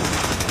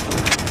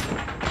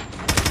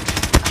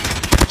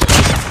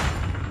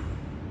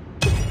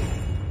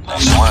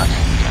 Nice work.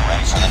 Get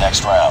ready for the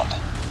next round.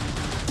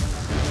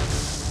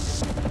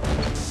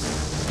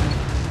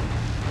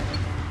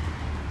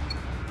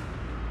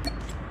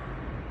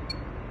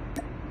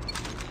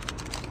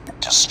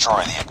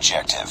 Destroy the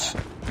objective.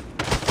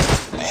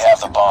 They have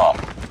the bomb.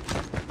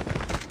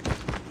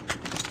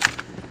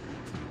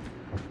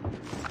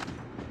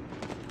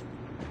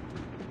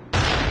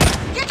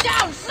 Get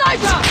down,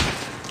 sniper!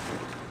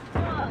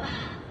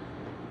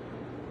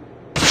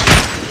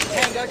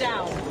 Tango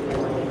down.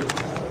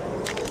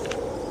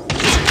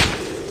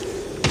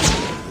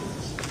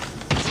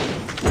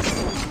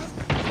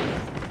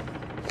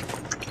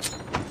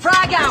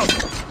 Frag out!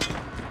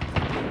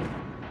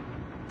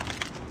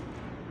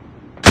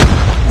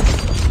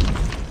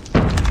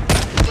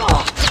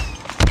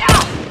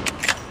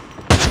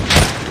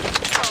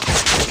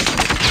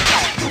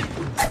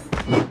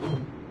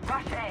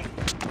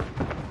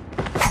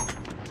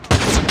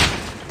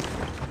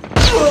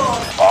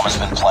 Bomb has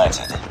been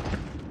planted.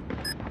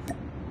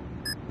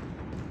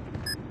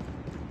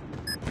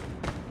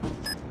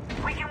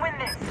 We can win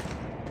this.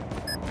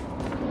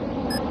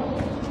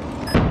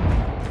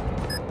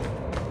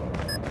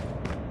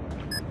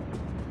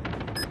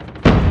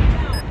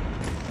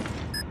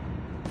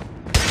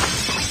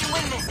 We can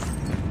win this.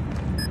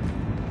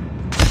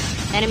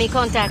 Enemy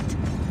contact.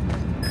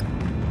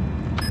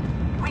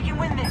 We can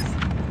win this.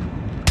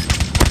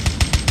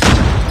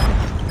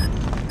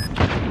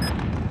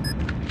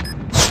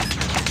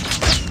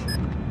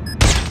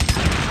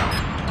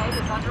 Aid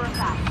is under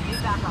attack.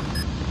 Need backup.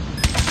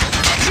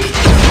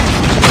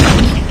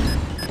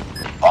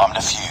 Bomb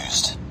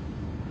defused.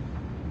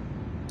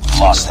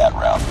 Lost that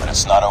round, but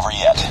it's not over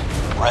yet.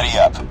 Ready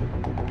up.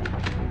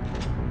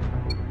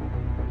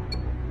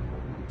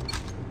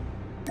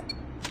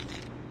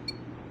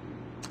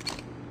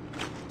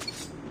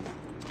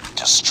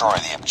 Destroy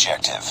the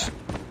objective.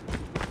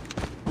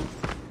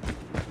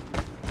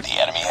 The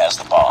enemy has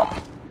the bomb.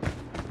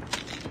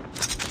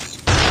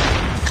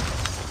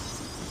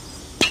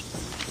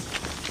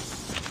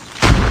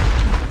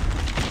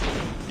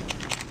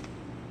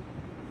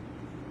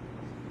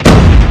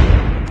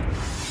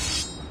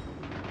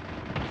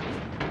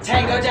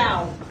 Tango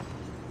down.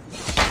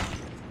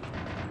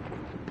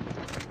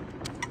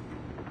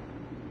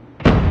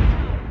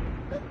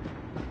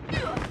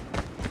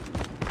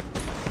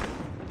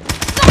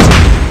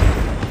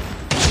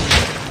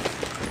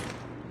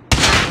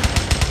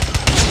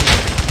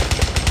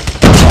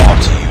 It's all up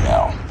to you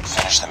now.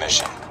 Finish the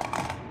mission.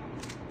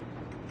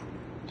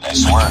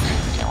 Nice work.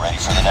 Get ready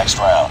for the next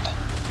round.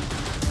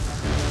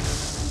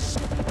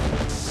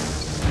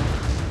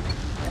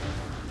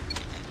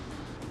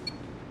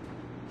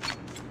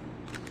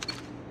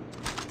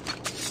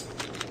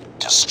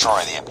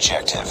 Destroy the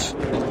objective.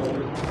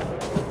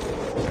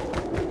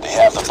 They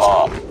have the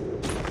bomb.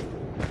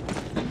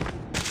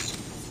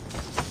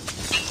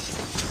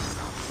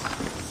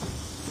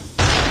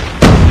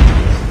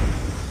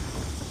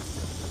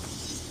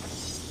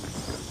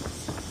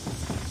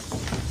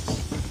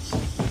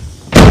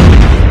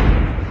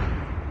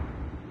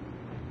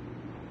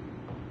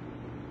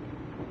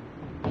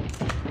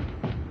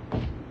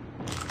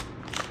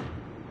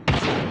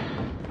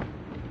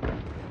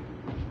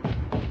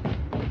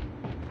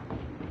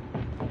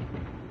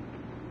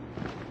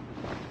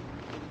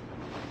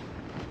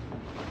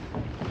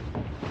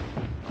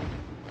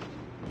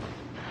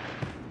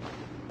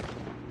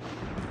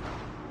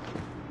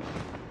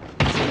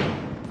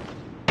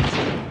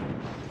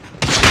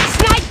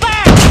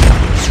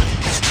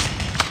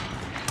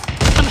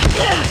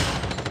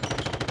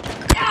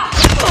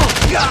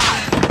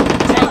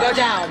 Tango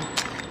down.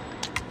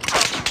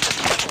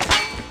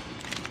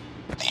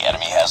 The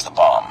enemy has the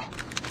bomb.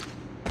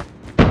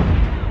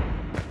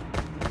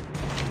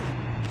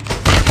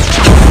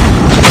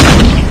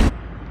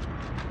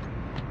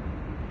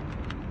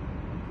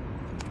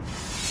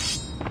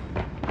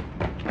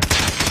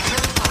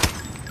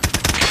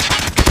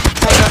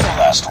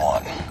 Last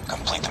one.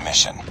 Complete the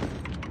mission.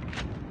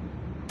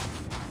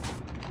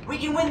 We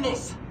can win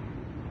this.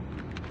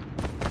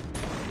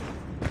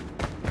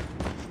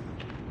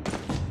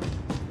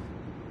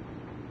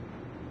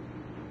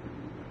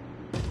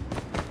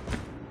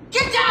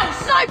 Get down,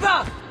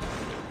 sniper!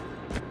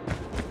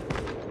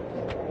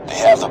 They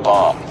have the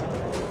bomb.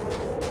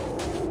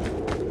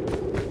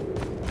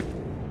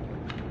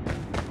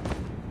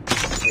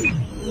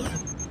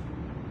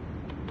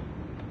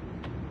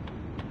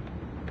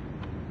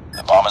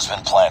 The bomb has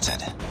been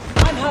planted.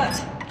 I'm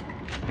hurt.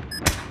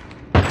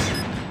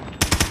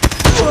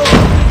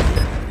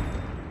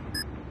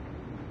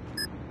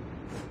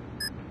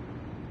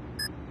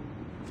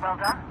 Well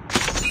done.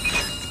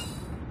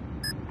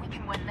 We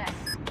can win this.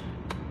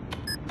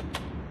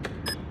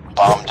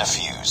 Bomb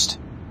defused.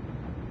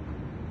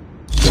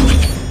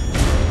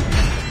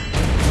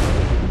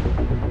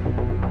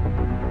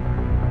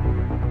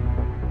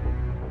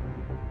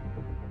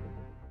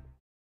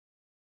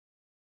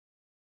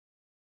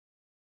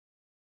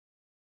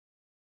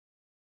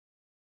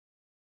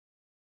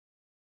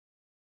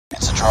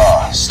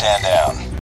 stand down.